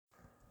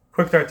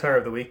Quick Torah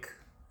of the week.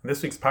 In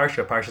this week's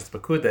Parsha, Parshas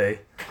Pekudei,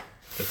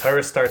 the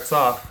Torah starts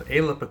off,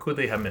 Eila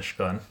Pekudei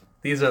HaMishkan.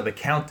 These are the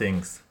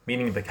countings,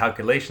 meaning the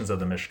calculations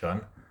of the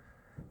Mishkan.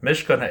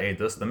 Mishkan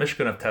HaEdus, the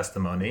Mishkan of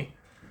testimony.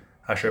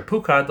 Asher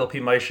Pukad al Pi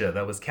Moshe,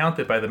 that was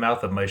counted by the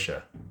mouth of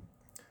Moshe.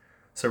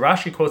 So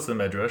Rashi quotes the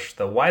Midrash,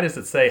 that why does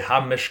it say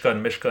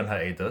Ha-Mishkan, Mishkan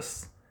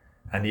HaEdus?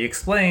 And he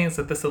explains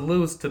that this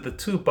alludes to the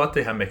two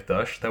Batei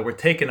HaMikdash that were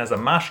taken as a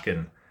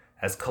mashkin,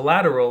 as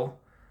collateral,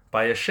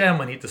 by Hashem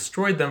when he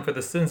destroyed them for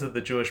the sins of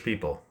the Jewish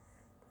people.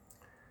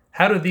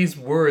 How do these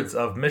words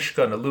of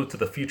Mishkan allude to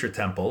the future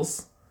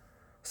temples?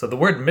 So the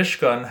word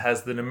Mishkan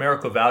has the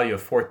numerical value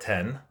of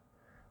 410,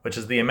 which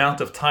is the amount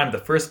of time the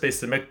first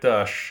Beis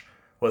HaMikdash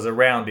was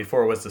around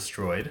before it was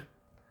destroyed.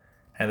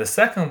 And the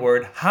second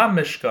word,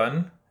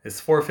 Ha-Mishkan,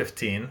 is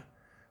 415,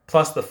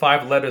 plus the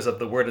 5 letters of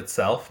the word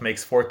itself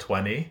makes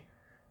 420,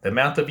 the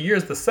amount of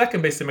years the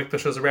second Beis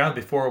HaMikdash was around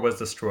before it was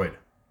destroyed.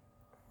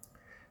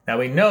 Now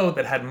we know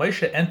that had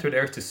Moshe entered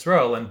Eretz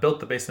Yisrael and built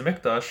the Beis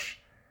HaMikdash,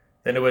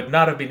 then it would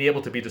not have been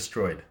able to be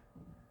destroyed.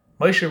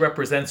 Moshe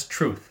represents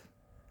truth,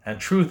 and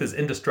truth is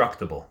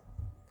indestructible.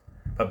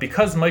 But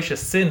because Moshe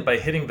sinned by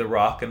hitting the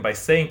rock and by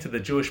saying to the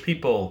Jewish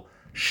people,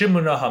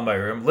 Shimuna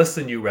ha-Mrim,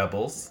 listen you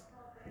rebels,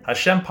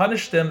 Hashem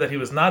punished him that he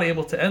was not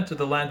able to enter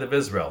the land of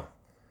Israel,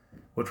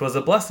 which was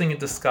a blessing in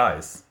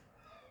disguise.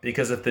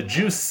 Because if the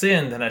Jews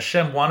sinned and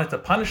Hashem wanted to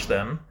punish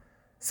them,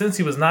 since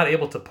he was not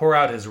able to pour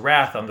out his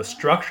wrath on the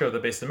structure of the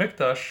Beis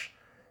HaMikdash,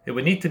 it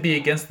would need to be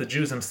against the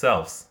Jews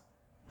themselves.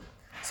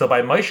 So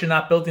by Moshe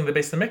not building the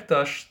Beis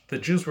HaMikdash, the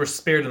Jews were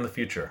spared in the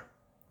future.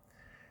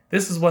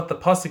 This is what the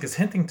pasuk is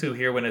hinting to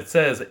here when it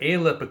says,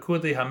 Eila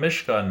Pekudei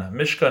HaMishkan,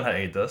 Mishkan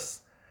HaEdus.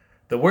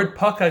 The word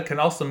pakad can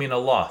also mean a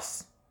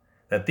loss,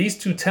 that these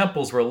two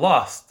temples were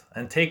lost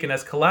and taken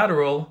as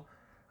collateral,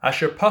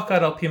 Asher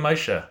pakad al Pi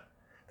Moshe,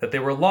 that they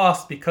were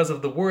lost because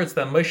of the words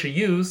that Moshe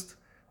used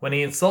when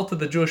he insulted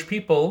the Jewish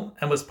people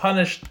and was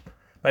punished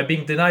by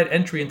being denied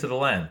entry into the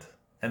land,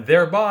 and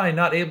thereby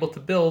not able to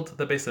build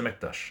the Beis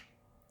HaMikdash.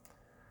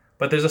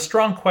 But there's a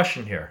strong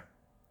question here.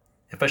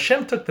 If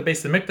Hashem took the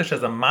Beis HaMikdash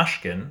as a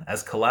mashkin,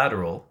 as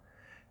collateral,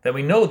 then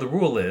we know the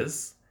rule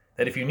is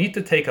that if you need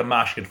to take a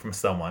mashkin from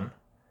someone,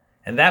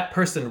 and that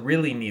person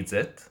really needs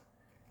it,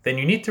 then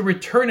you need to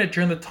return it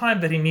during the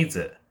time that he needs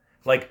it,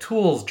 like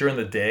tools during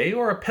the day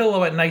or a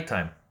pillow at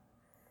nighttime.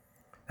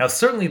 Now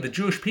certainly the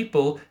Jewish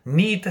people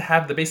need to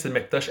have the Beis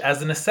HaMikdash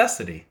as a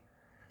necessity.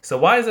 So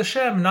why is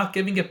Hashem not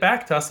giving it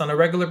back to us on a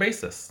regular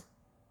basis?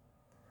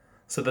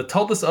 So the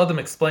Toldos Adam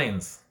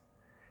explains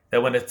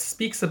that when it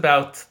speaks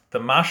about the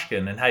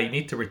mashkin and how you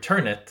need to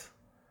return it,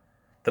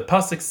 the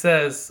pasuk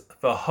says,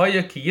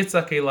 V'haya ki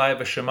yitzak elai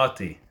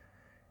v'shemati,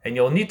 and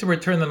you'll need to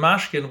return the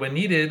mashkin when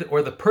needed,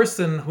 or the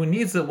person who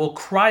needs it will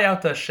cry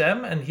out to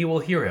Hashem and he will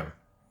hear him.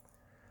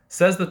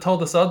 Says the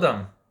Toldos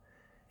Adam,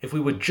 if we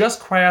would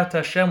just cry out to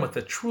Hashem with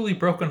a truly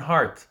broken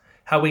heart,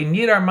 how we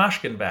need our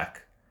mashkin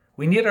back,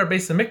 we need our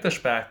Beis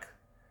HaMikdash back,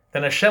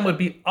 then Hashem would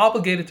be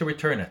obligated to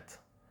return it.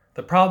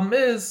 The problem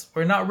is,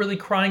 we're not really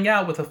crying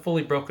out with a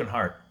fully broken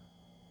heart.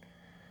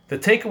 The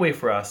takeaway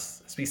for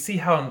us is we see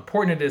how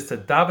important it is to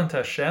daven to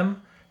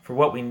Hashem for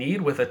what we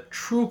need with a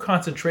true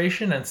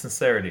concentration and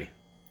sincerity.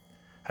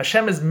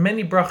 Hashem has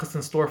many brachas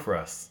in store for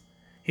us.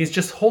 He's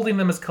just holding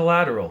them as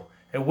collateral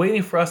and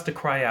waiting for us to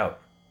cry out.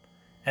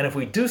 And if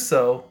we do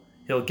so,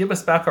 He'll give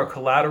us back our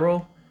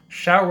collateral,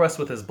 shower us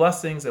with His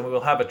blessings, and we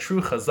will have a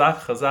true chazak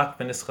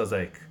v'nis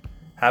chazek.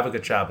 Have a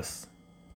good Shabbos.